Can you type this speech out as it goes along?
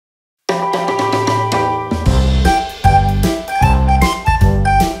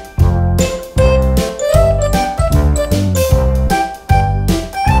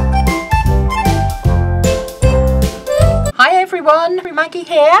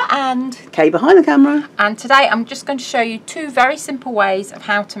Maggie here and Kay behind the camera. And today I'm just going to show you two very simple ways of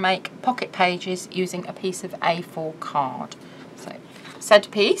how to make pocket pages using a piece of A4 card. So,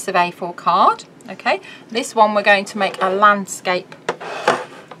 centerpiece of A4 card. Okay, this one we're going to make a landscape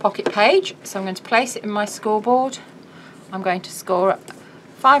pocket page. So I'm going to place it in my scoreboard. I'm going to score at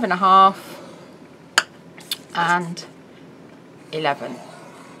 5.5 and 11.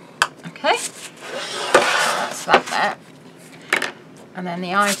 Okay, that's that there. And then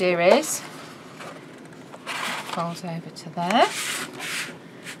the idea is, folds over to there,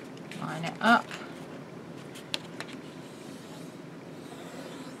 line it up.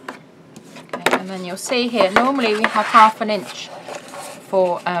 Okay, and then you'll see here, normally we have 1/2 inch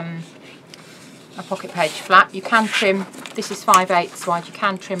for a pocket page flap. You can trim, this is 5/8 wide, you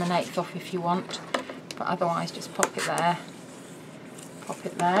can trim 1/8 off if you want, but otherwise just pop it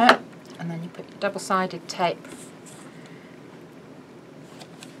there, and then you put double-sided tape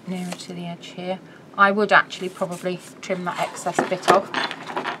nearer to the edge here. I would actually probably trim that excess bit off.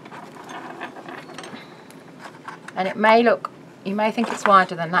 And it may look, you may think it's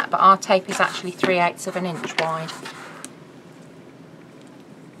wider than that, but our tape is actually 3/8 of an inch wide.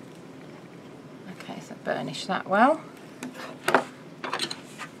 Okay, so burnish that well.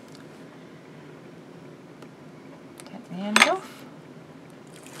 Take the end off.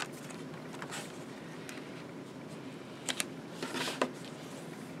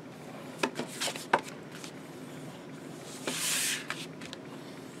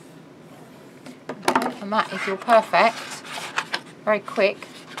 And that is your perfect, very quick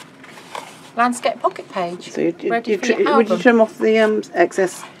landscape pocket page. So would you album. trim off the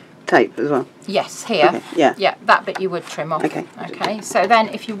excess tape as well? Yes, here. Okay, yeah. Yeah, that bit you would trim off. Okay. Okay, so then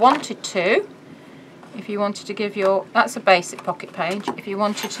if you wanted to give your, that's a basic pocket page, if you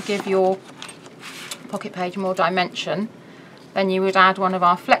wanted to give your pocket page more dimension, then you would add one of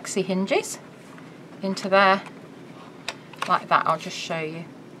our flexi hinges into there, like that. I'll just show you.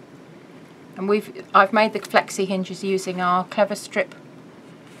 And I've made the flexi hinges using our Clever Strip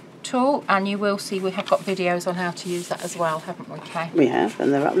tool, and you will see we have got videos on how to use that as well, haven't we, Kay? We have,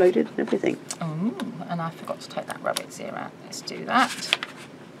 and they're uploaded and everything. Oh, and I forgot to take that rabbit's ear out. Let's do that.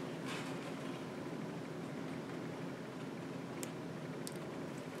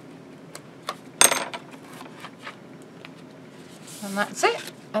 And that's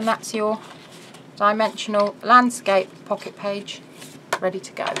it. And that's your dimensional landscape pocket page ready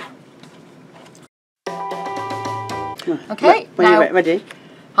to go. Okay, when now, you're ready.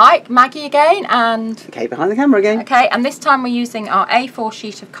 Hi, Maggie again, and Kay behind the camera again. Okay, and this time we're using our A4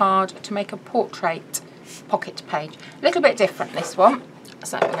 sheet of card to make a portrait pocket page. A little bit different, this one.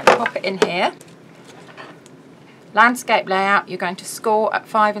 So we're going to pop it in here. Landscape layout, you're going to score at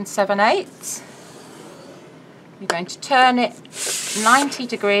 5 7/8. You're going to turn it 90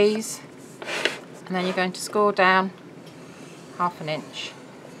 degrees, and then you're going to score down 1/2 inch.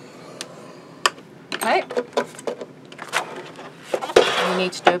 Okay. You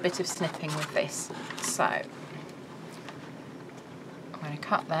need to do a bit of snipping with this. So I'm going to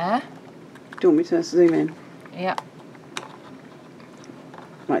cut there. Do you want me to zoom in? Yep.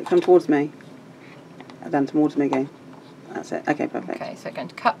 Right, come towards me. Down towards me again. That's it. Okay, perfect. Okay, so I'm going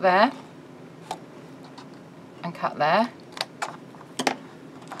to cut there and cut there.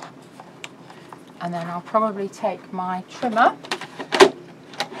 And then I'll probably take my trimmer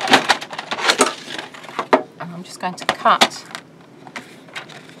and I'm just going to cut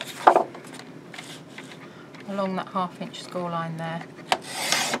along that 1/2 inch score line there,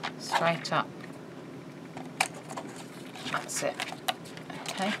 straight up. That's it.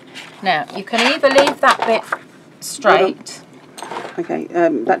 Okay. Now you can either leave that bit straight. Okay,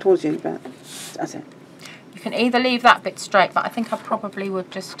 back towards you. Back. That's it. You can either leave that bit straight, but I think I probably would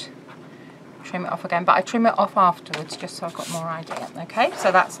just trim it off again. But I trim it off afterwards just so I've got more idea. Okay,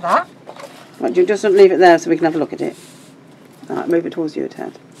 so that's that. Right, you just leave it there so we can have a look at it. Alright, move it towards you a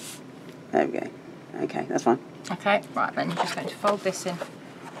tad. There we go. Okay, that's fine. Okay, right, then you're just going to fold this in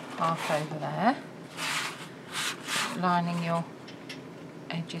half over there, lining your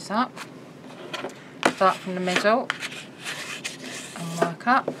edges up. Start from the middle and work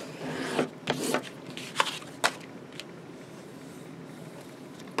up.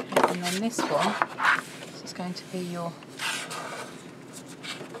 Okay, and then this one, this is going to be your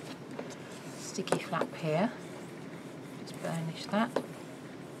sticky flap here. Just burnish that.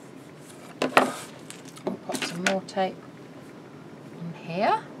 Some more tape on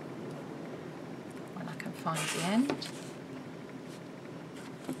here when I can find the end.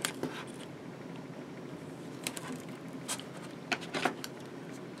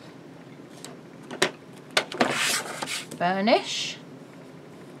 Burnish.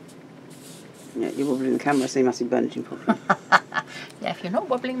 Yeah, you're wobbling the camera, so you must be burnishing properly. Yeah, if you're not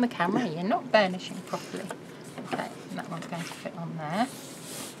wobbling the camera, you're not burnishing properly. Okay, and that one's going to fit on there.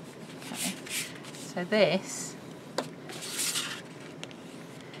 Okay, so this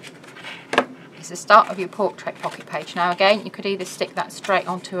is the start of your portrait pocket page. Now again, you could either stick that straight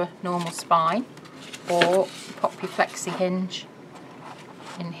onto a normal spine or pop your flexi hinge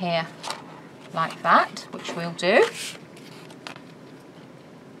in here like that, which we'll do.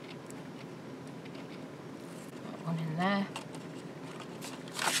 That one in there.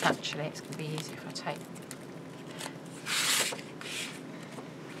 Actually, it's going to be easier if I take.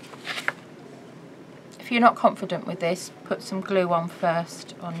 If you're not confident with this, put some glue on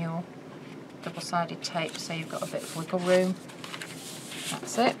first on your double-sided tape so you've got a bit of wiggle room.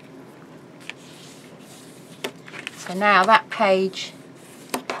 That's it. So now that page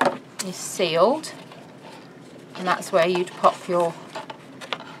is sealed, and that's where you'd pop your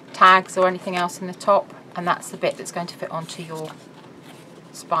tags or anything else in the top, and that's the bit that's going to fit onto your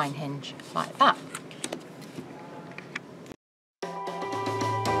spine hinge like that.